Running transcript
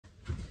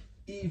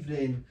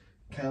Evening,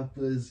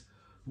 campers.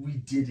 We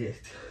did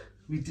it.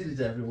 We did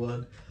it,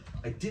 everyone.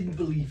 I didn't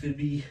believe in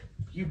me.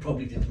 You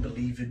probably didn't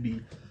believe in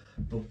me.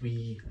 But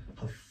we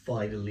have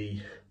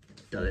finally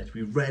done it.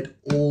 We read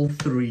all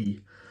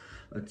three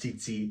of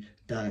Tsitsi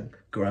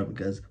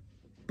Dangarembga's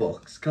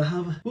books. Can I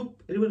have a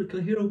whoop? Anyone? Can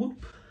I hear a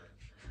whoop?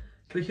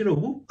 Can I hear a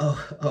whoop?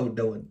 Oh,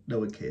 no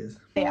one cares.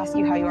 They ask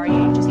you how you are,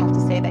 you just have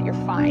to say that you're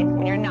fine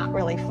when you're not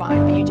really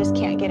fine, but you just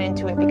can't get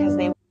into it because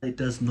they... It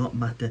does not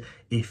matter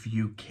if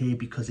you care,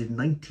 because in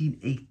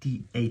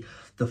 1988,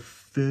 the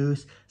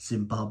first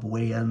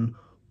Zimbabwean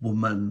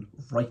woman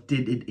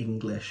writing in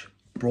English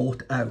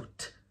brought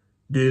out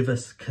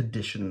Nervous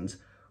Conditions,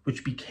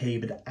 which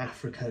became an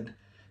African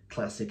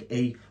classic,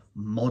 a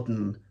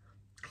modern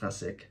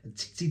classic.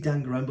 Tsitsi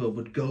Dangarembga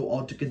would go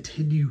on to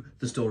continue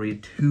the story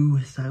in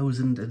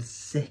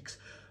 2006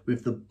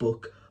 with the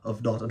Book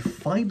of Not, and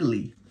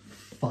finally,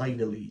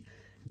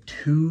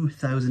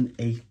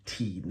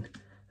 2018,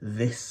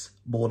 this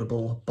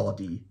Mournable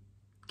body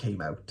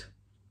came out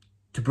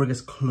to bring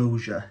us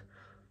closure,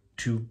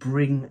 to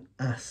bring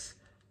us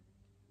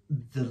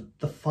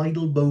the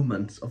final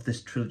moments of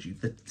this trilogy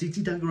that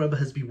Tsitsi Dangarembga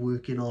has been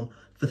working on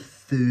for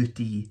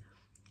 30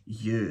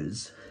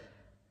 years.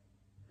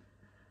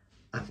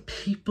 And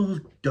people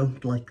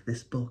don't like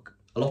this book.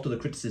 A lot of the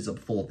criticism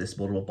for this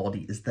Mournable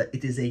body is that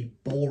it is a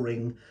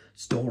boring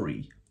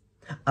story.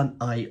 And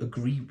I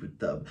agree with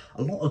them.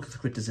 A lot of the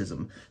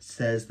criticism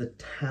says that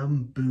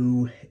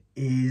Tambu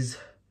is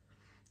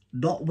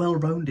not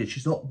well-rounded.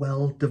 She's not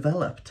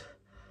well-developed.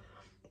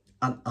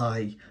 And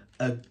I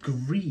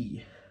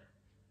agree.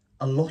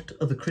 A lot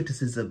of the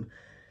criticism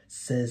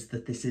says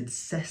that this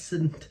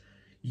incessant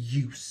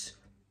use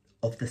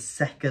of the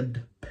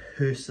second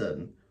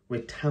person,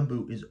 where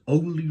Tambu is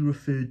only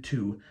referred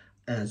to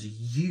as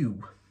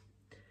you,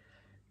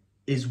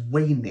 is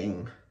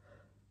waning.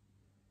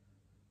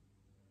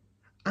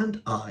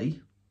 And I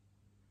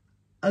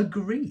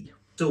agree.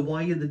 So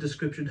why in the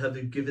description have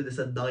you given this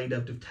a 9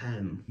 out of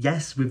 10?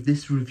 Yes, with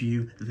this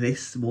review,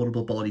 this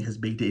Mournable body has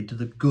made it into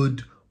the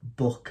good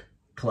book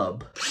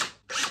club.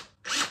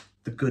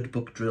 The good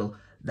book drill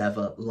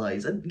never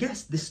lies. And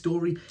yes, this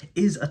story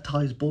is at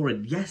times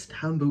boring. Yes,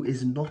 Tambu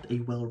is not a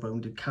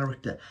well-rounded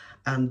character,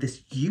 and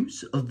this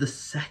use of the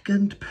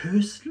second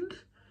person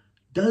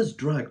does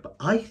drag, but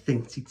I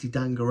think Tsitsi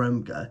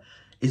Dangarembga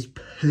is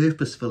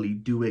purposefully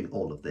doing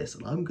all of this,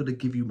 and I'm going to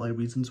give you my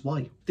reasons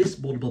why. This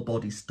Mournable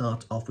body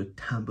starts off with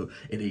Tambu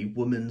in a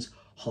women's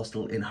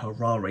hostel in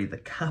Harare, the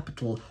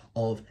capital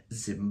of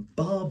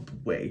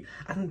Zimbabwe,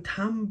 and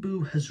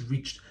Tambu has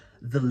reached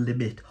the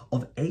limit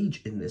of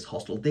age in this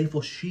hostel.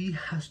 Therefore, she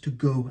has to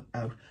go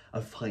out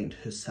and find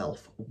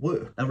herself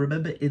work. Now,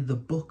 remember, in the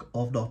Book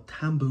of Not,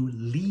 Tambu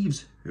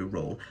leaves her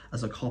role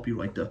as a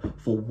copywriter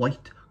for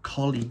white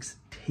colleagues,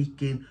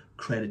 taking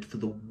credit for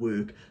the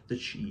work that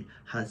she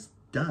has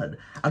done.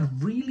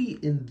 And really,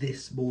 in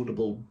this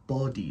Mournable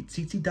body,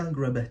 Tsitsi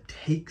Dangarembga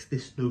takes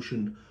this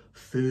notion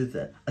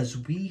further, as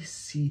we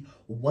see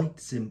white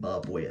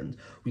Zimbabweans,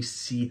 we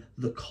see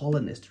the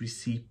colonists, we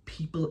see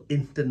people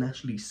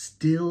internationally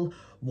still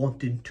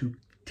wanting to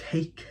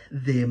take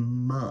their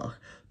mark,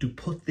 to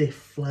put their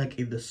flag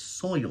in the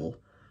soil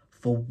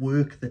for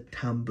work that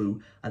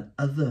Tambu and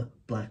other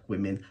black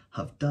women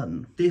have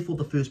done. Therefore,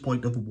 the first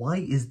point of why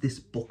is this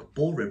book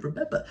boring?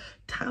 Remember,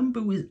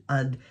 Tambu is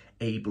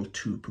unable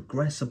to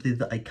progress, something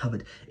that I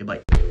covered in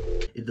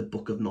the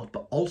Book of Not,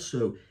 but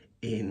also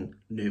in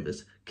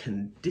Nervous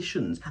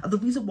Conditions. And the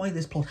reason why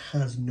this plot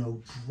has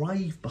no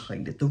drive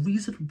behind it, the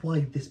reason why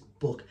this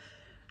book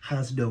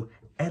has no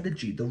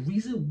energy, the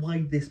reason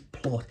why this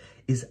plot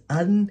is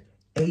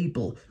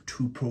unable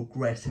to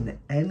progress in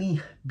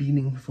any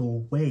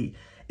meaningful way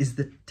is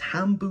that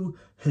Tambu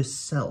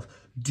herself,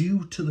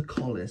 due to the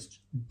colonists,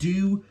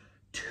 due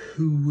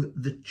to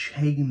the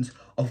chains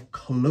of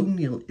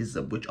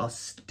colonialism, which are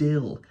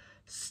still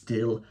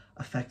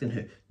affecting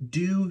her,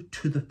 due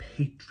to the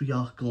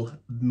patriarchal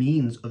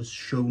means of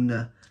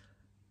Shona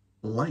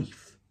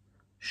life,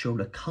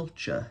 Shona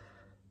culture,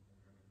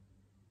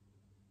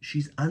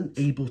 she's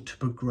unable to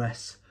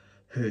progress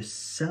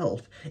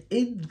herself.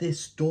 In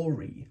this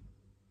story,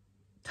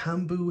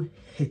 Tambu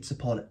hits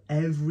upon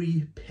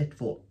every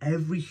pitfall,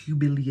 every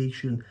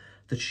humiliation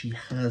that she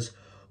has,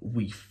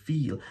 we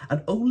feel,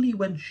 and only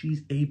when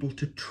she's able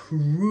to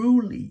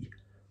truly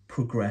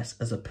progress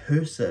as a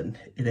person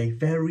in a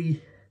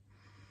very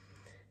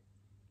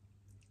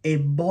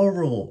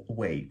immoral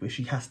way, where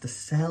she has to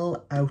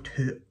sell out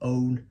her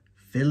own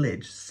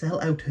village,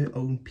 sell out her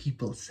own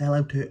people, sell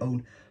out her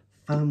own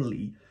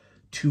family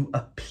to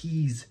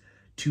appease,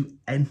 to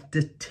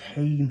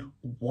entertain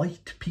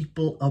white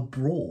people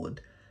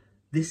abroad.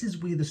 This is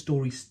where the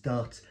story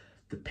starts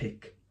to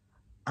pick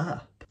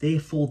up.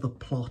 Therefore, the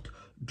plot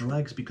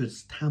drags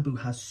because Tambu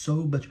has so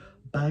much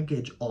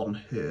baggage on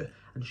her,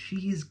 and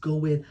she is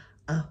going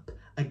up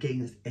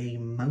against a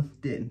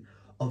mountain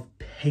of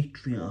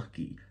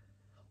patriarchy,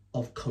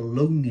 of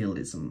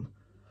colonialism,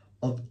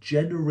 of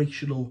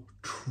generational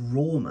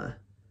trauma.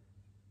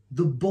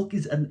 The book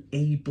is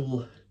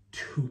unable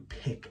to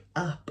pick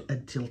up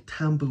until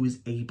Tambu is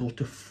able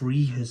to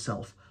free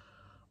herself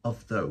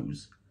of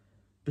those.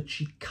 But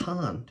she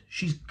can't.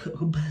 She's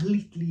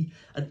completely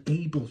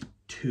unable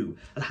to.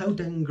 And how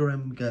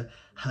Dangarembga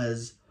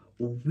has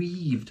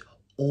weaved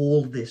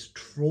all this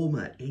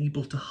trauma,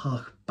 able to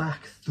hark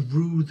back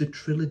through the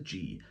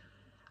trilogy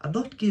and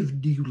not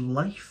give new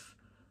life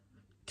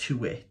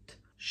to it.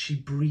 She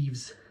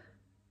breathes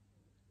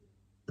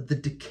the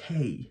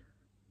decay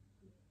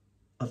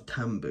of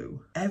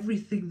Tambu.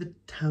 Everything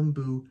that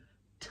Tambu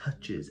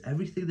touches,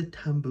 everything that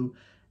Tambu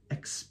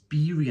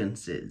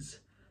experiences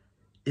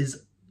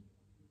is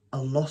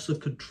a loss of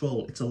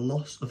control. It's a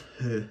loss of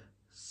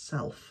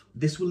herself.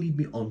 This will lead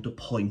me on to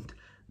point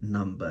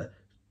number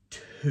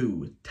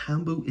 2.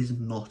 Tambu is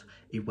not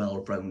a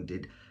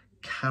well-rounded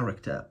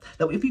character.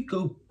 Now, if you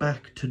go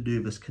back to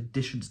nervous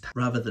conditions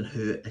rather than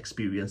her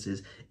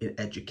experiences in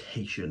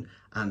education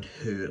and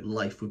her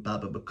life with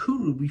Baba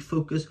Makuru, we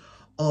focus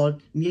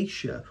on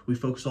Nyesha, we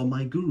focus on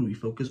Maiguru, we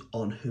focus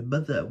on her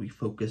mother, we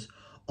focus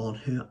on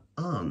her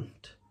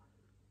aunt.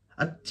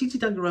 And Tsitsi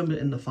Dangarembga,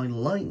 in the final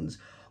lines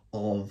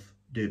of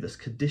Nervous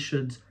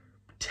Conditions,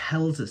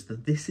 tells us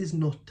that this is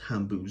not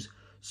Tambu's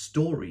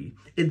story.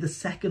 In the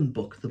second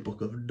book, the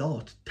Book of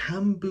Not,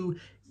 Tambu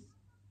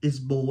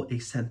is more a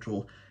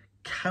central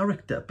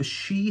character, but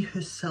she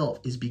herself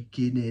is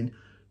beginning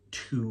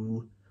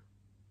to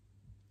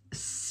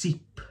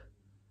seep.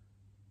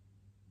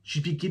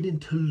 She's beginning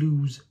to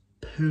lose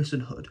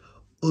personhood,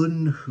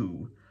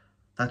 unhu,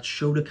 that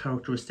showed a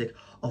characteristic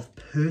of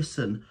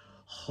personhood,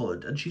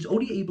 and she's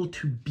only able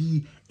to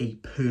be a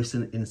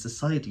person in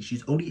society.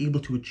 She's only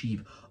able to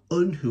achieve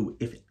unhu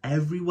if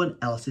everyone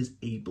else is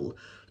able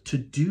to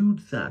do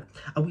that.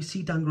 And we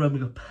see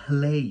Dangarembga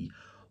play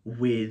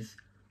with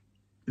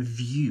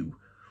view.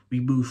 We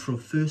move from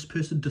first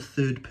person to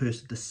third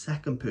person to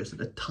second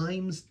person. At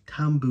times,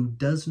 Tambu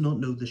does not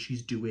know that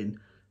she's doing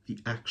the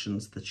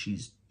actions that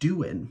she's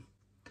doing.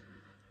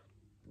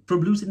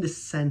 From losing the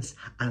sense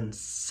and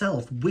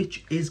self,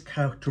 which is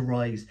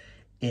characterized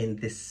in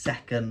this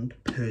second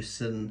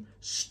person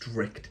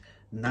strict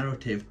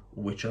narrative,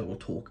 which I will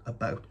talk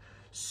about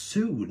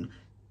soon,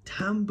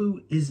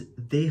 Tambu is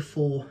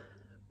therefore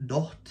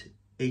not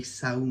a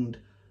sound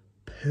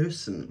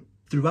person.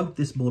 Throughout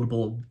this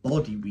Mournable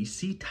body, we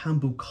see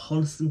Tambu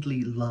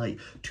constantly lie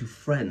to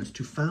friends,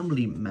 to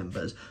family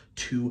members,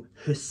 to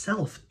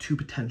herself, to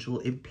potential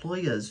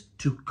employers,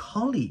 to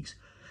colleagues.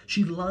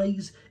 She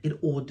lies in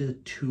order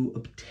to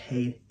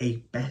obtain a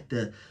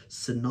better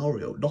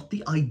scenario, not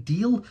the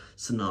ideal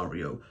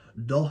scenario,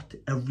 not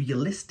a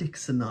realistic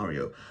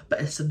scenario,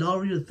 but a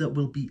scenario that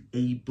will be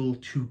able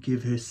to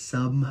give her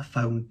some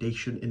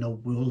foundation in a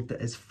world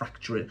that is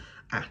fracturing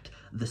at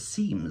the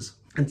seams.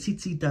 And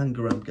Tsitsi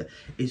Dangarembga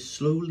is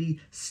slowly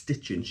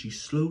stitching, she's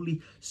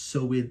slowly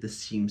sewing the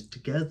seams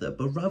together,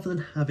 but rather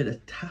than having a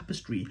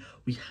tapestry,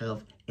 we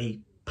have a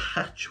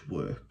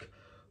patchwork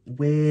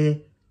where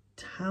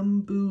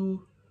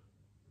Tambu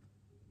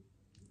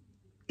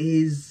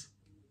is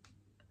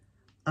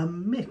a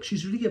mix.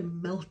 She's really a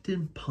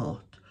melting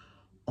pot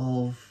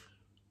of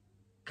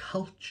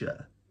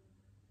culture.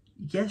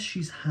 Yes,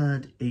 she's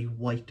had a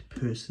white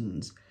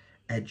person's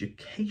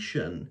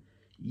education.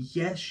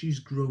 Yes, she's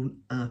grown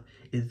up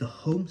in the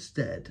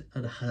homestead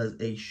and has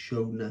a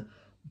Shona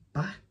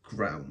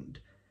background.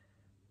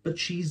 But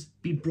she's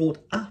been brought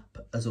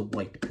up as a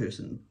white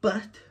person,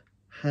 but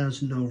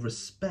has no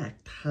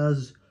respect,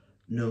 has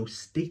no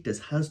status,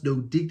 has no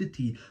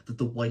dignity that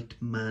the white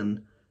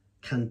man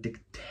can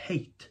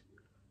dictate,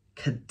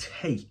 can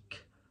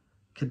take,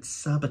 can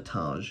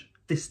sabotage.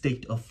 This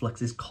state of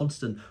flux is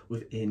constant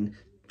within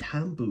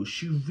Tambu.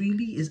 She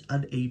really is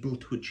unable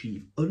to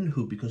achieve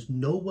unhu because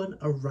no one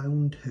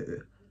around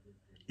her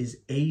is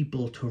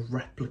able to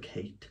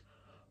replicate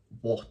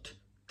what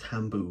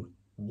Tambu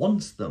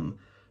wants them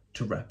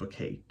to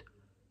replicate.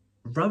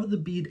 Rather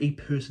than being a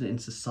person in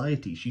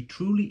society, she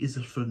truly is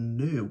a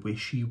flaneur where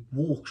she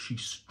walks, she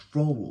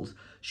strolls,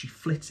 she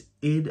flits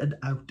in and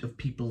out of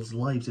people's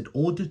lives in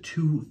order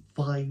to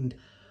find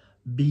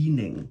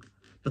meaning.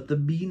 But the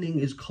meaning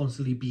is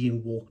constantly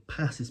being walked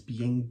past, it's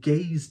being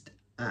gazed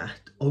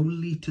at,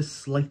 only to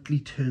slightly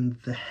turn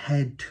the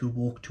head to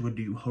walk to a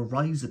new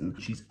horizon.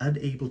 She's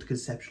unable to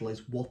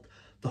conceptualize what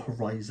the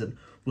horizon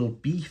will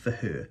be for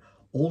her.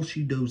 All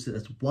she knows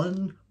is at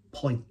one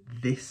point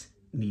this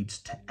needs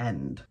to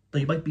end. Now,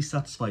 you might be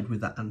satisfied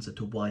with that answer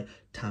to why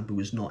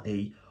Tambu is not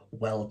a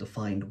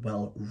well-defined,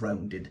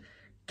 well-rounded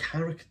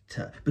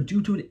character, but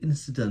due to an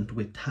incident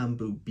with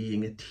Tambu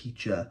being a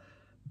teacher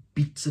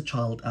beats a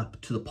child up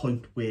to the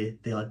point where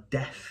they are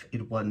deaf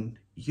in 1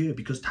 year,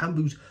 because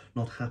Tambu's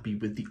not happy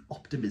with the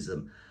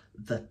optimism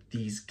that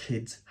these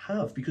kids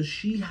have, because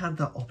she had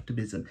that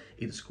optimism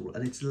in school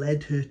and it's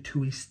led her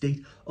to a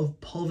state of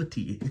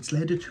poverty. It's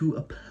led her to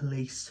a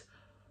place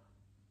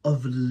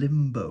of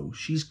limbo.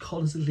 She's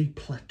constantly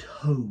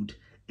plateaued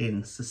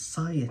in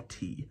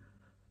society.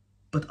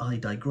 But I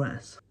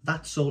digress.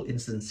 That sole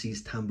instance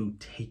sees Tambu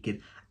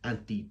taken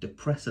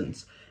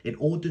antidepressants in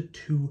order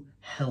to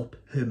help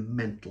her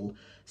mental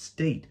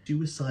state.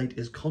 Suicide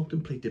is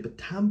contemplated, but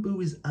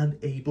Tambu is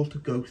unable to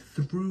go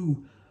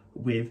through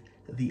with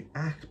the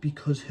act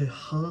because her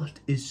heart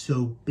is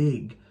so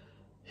big,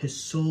 her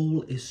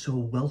soul is so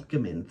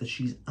welcoming, that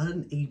she's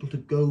unable to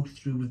go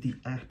through with the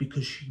act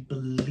because she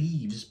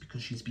believes,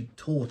 because she's been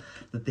taught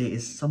that there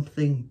is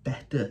something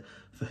better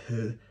for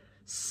her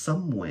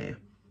somewhere.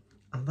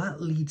 And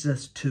that leads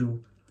us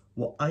to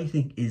what I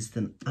think is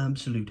an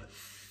absolute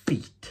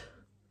feat,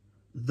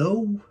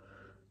 though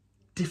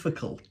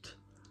difficult,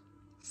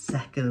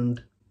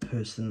 second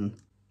person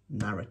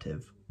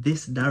narrative.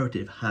 This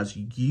narrative has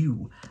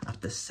you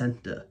at the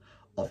center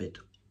of it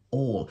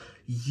all.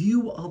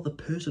 You are the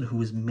person who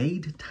has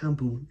made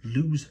Tambu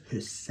lose her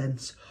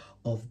sense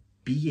of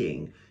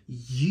being.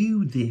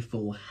 You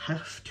therefore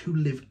have to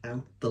live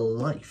out the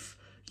life.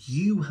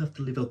 You have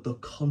to live out the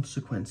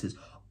consequences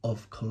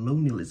of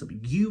colonialism.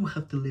 You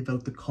have to live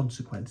out the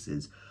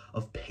consequences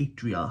of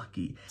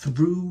patriarchy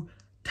through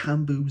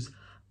Tambu's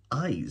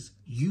eyes.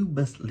 You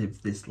must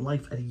live this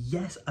life, and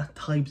yes, at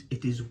times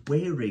it is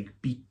wearing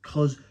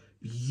because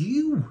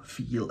you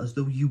feel as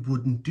though you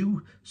wouldn't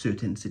do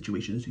certain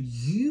situations.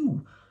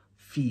 You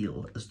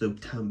feel as though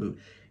Tambu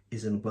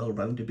isn't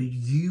well-rounded, but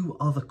you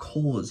are the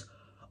cause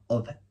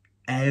of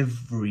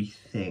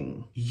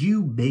everything.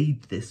 You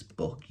made this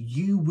book.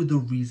 You were the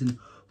reason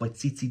why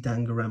Tsitsi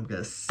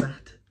Dangarembga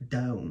sat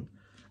down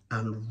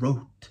and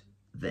wrote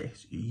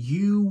this.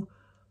 You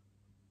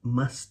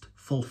must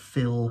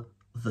fulfill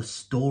the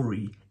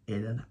story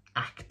in an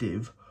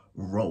active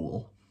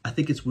role. I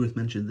think it's worth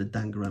mentioning that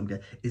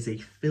Dangarembga is a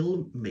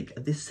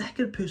filmmaker. The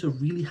second person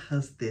really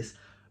has this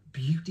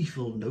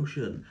beautiful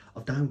notion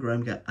of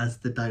Dangarembga as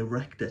the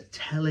director,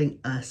 telling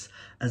us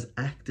as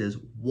actors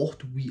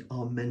what we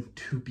are meant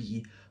to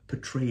be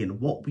portraying,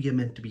 what we are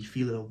meant to be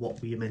feeling, and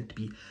what we are meant to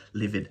be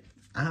living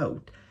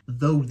out.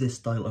 Though this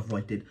style of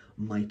writing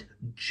might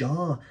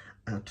jar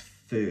at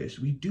first,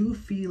 we do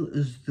feel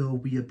as though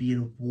we are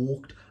being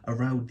walked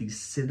around these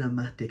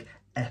cinematic,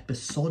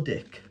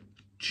 episodic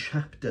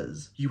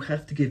chapters. You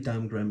have to give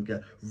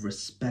Dangarembga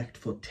respect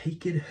for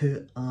taking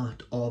her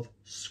art of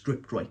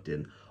script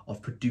writing,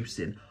 of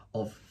producing,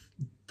 of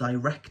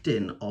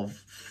directing, of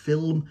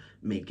film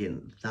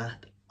making,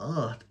 that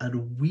art,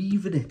 and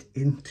weaving it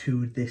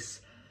into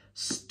this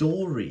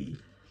story.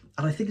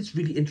 And I think it's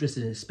really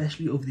interesting,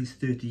 especially over these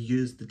 30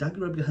 years, that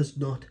Dangarembga has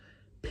not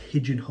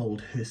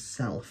pigeonholed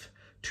herself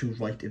to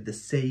write in the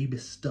same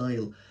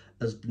style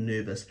as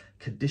Nervous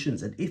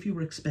Conditions. And if you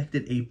were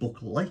expecting a book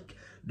like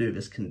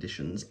Nervous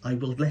Conditions, I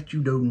will let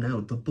you know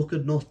now, the book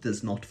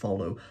does not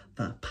follow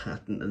that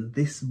pattern, and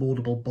this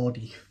Mournable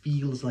body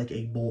feels like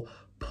a more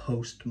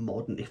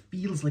postmodern. It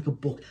feels like a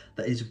book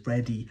that is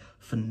ready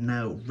for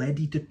now,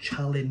 ready to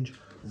challenge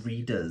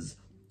readers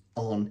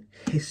on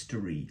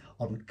history,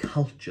 on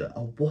culture,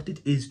 on what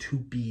it is to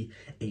be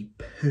a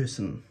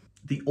person.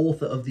 The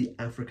author of the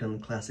African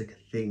classic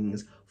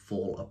Things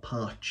Fall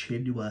Apart,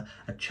 Chinua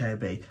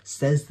Achebe,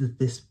 says that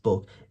this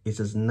book is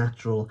as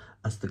natural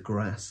as the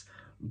grass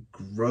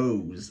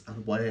grows.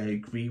 And while I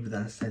agree with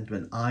that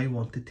sentiment, I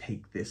want to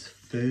take this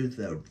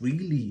further.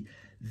 Really,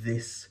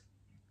 this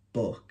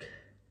book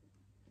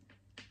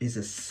is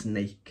a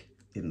snake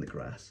in the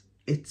grass.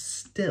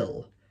 It's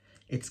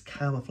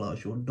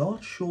camouflage. You're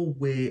not sure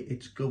where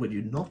it's going.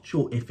 You're not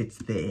sure if it's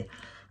there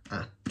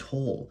at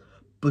all.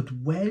 But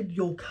when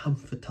you're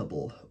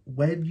comfortable,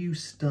 when you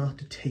start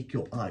to take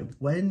your eye,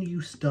 when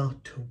you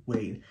start to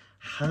weigh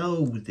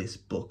how this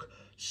book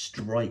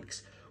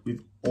strikes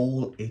with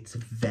all its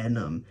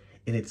venom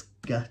in its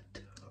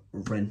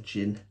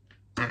gut-wrenching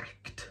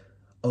act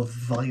of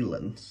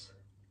violence,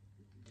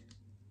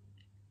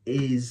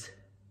 is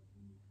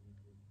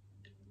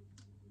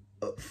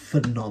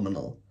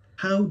phenomenal.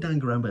 How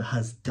Dangarembga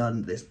has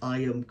done this, I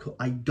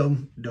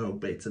don't know,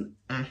 but it's an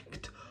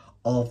act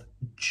of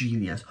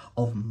genius,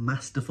 of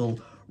masterful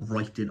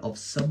writing, of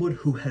someone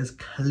who has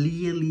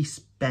clearly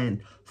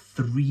spent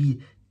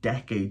 3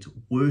 decades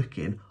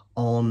working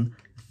on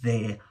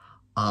their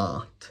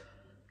art.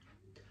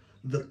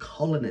 The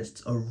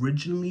colonists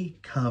originally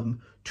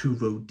come to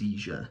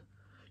Rhodesia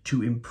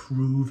to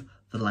improve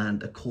the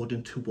land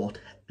according to what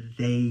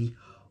they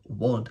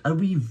want, and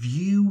we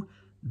view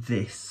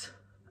this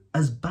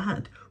as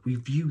bad. We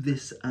view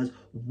this as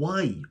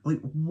why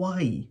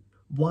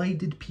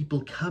did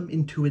people come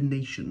into a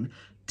nation,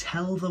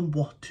 tell them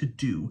what to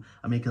do,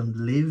 and make them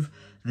live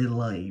their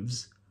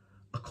lives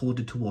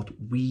according to what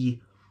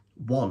we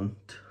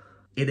want?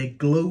 In a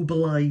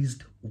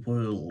globalized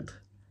world,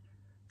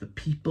 the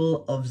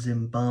people of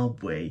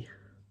Zimbabwe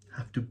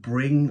have to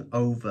bring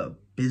over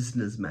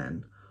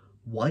businessmen,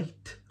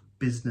 white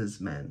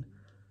businessmen,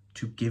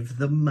 to give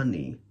them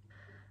money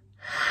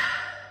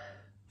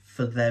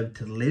for them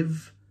to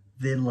live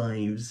their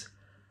lives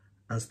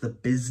as the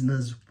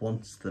business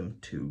wants them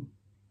to.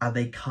 And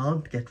they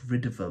can't get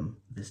rid of them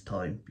this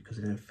time because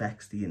it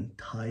infects the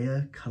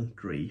entire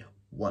country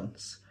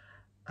once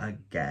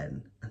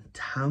again. And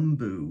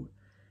Tambu,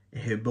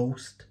 in her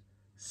most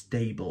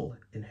stable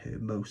in her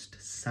most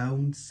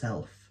sound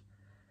self,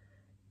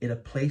 in a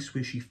place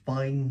where she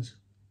finds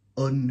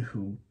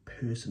unwho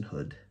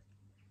personhood,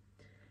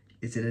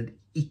 is in an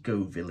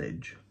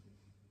eco-village,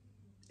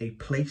 a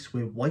place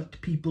where white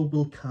people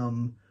will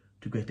come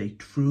to get a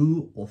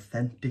true,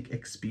 authentic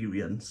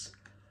experience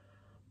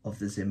of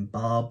the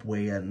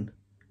Zimbabwean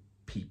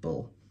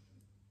people.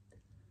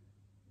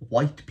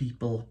 White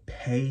people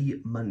pay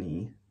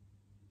money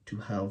to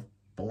have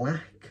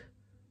black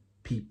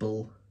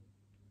people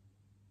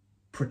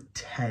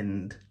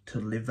pretend to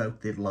live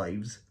out their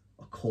lives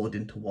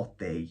according to what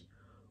they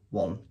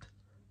want.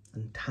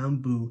 And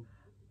Tambu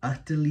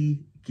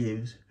utterly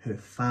gives her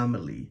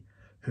family,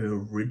 her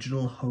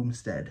original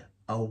homestead,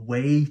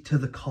 away to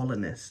the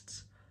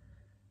colonists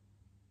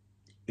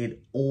in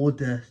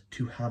order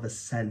to have a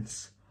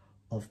sense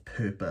of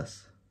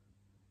purpose,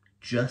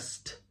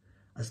 just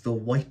as the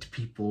white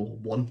people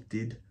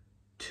wanted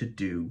to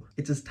do.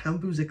 It's as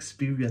Tambu's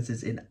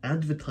experiences in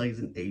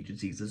advertising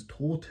agencies has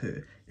taught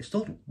her, it's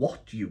not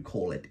what you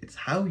call it, it's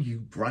how you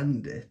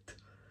brand it.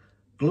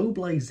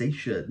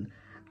 Globalization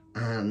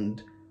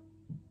and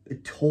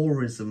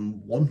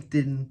tourism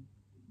wanting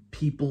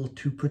people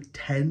to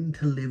pretend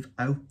to live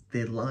out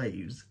their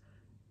lives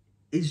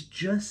is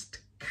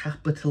just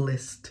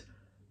capitalist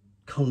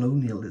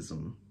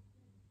colonialism.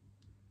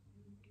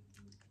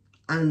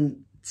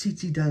 And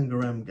Tsitsi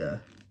Dangarembga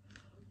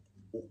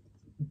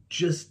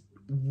just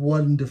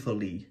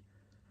wonderfully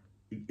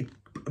it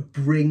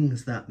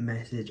brings that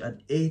message,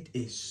 and it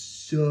is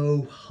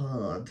so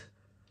hard.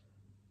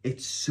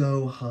 It's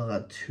so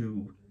hard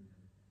to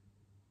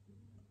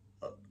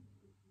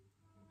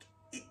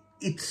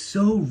it's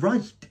so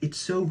right. It's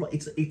so right.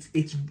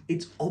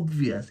 It's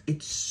obvious.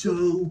 It's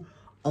so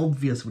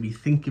obvious when you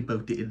think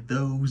about it in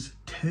those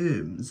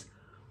terms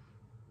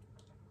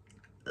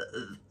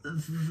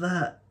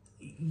that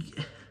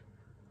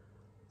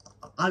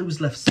I was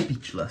left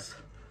speechless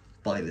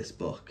by this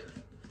book.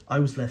 I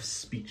was left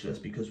speechless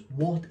because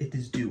what it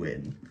is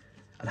doing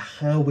and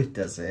how it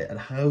does it and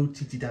how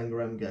Tsitsi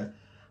Dangarembga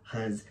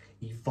has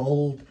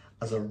evolved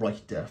as a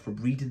writer from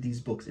reading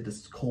these books in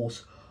the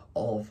course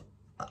of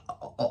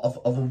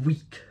a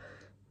week.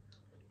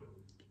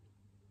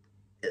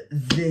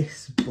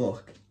 This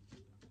book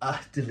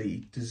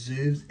utterly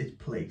deserves its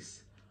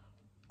place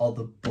on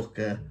the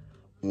Booker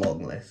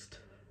long list.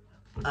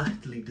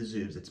 Utterly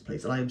deserves its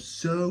place, and I am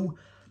so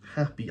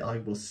happy, I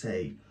will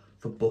say,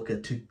 for Booker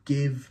to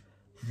give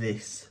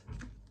this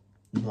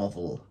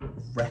novel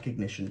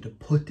recognition, to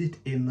put it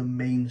in the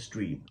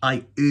mainstream.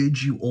 I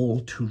urge you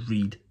all to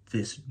read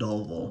this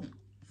novel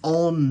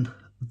on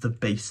the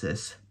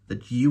basis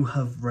that you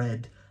have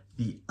read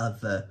the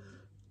other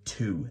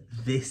two.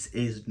 This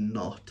is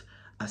not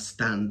a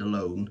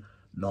standalone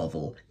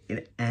novel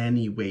in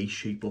any way,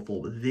 shape or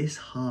form. This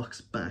harks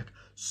back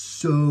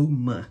so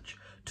much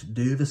to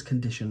Nervous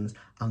Conditions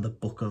and the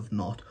Book of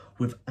Not.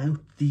 Without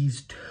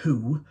these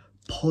two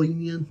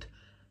poignant,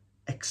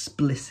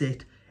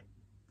 explicit,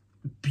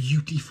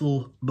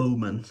 beautiful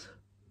moments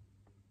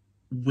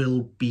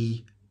will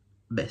be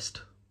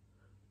missed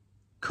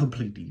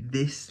completely.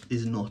 This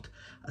is not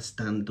a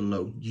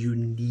standalone. You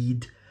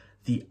need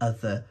the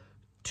other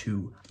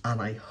two,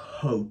 and I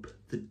hope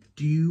that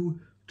due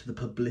to the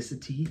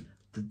publicity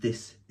that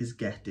this is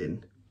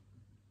getting,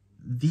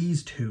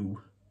 these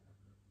two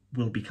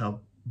will become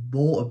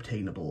more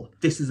obtainable.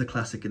 This is a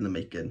classic in the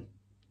making.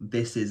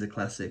 This is a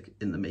classic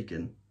in the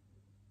making,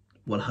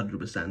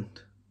 100%.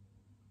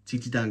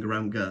 Tsitsi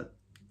Dangarembga,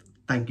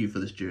 thank you for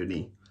this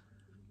journey.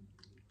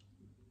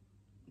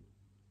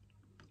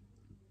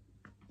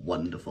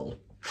 Wonderful.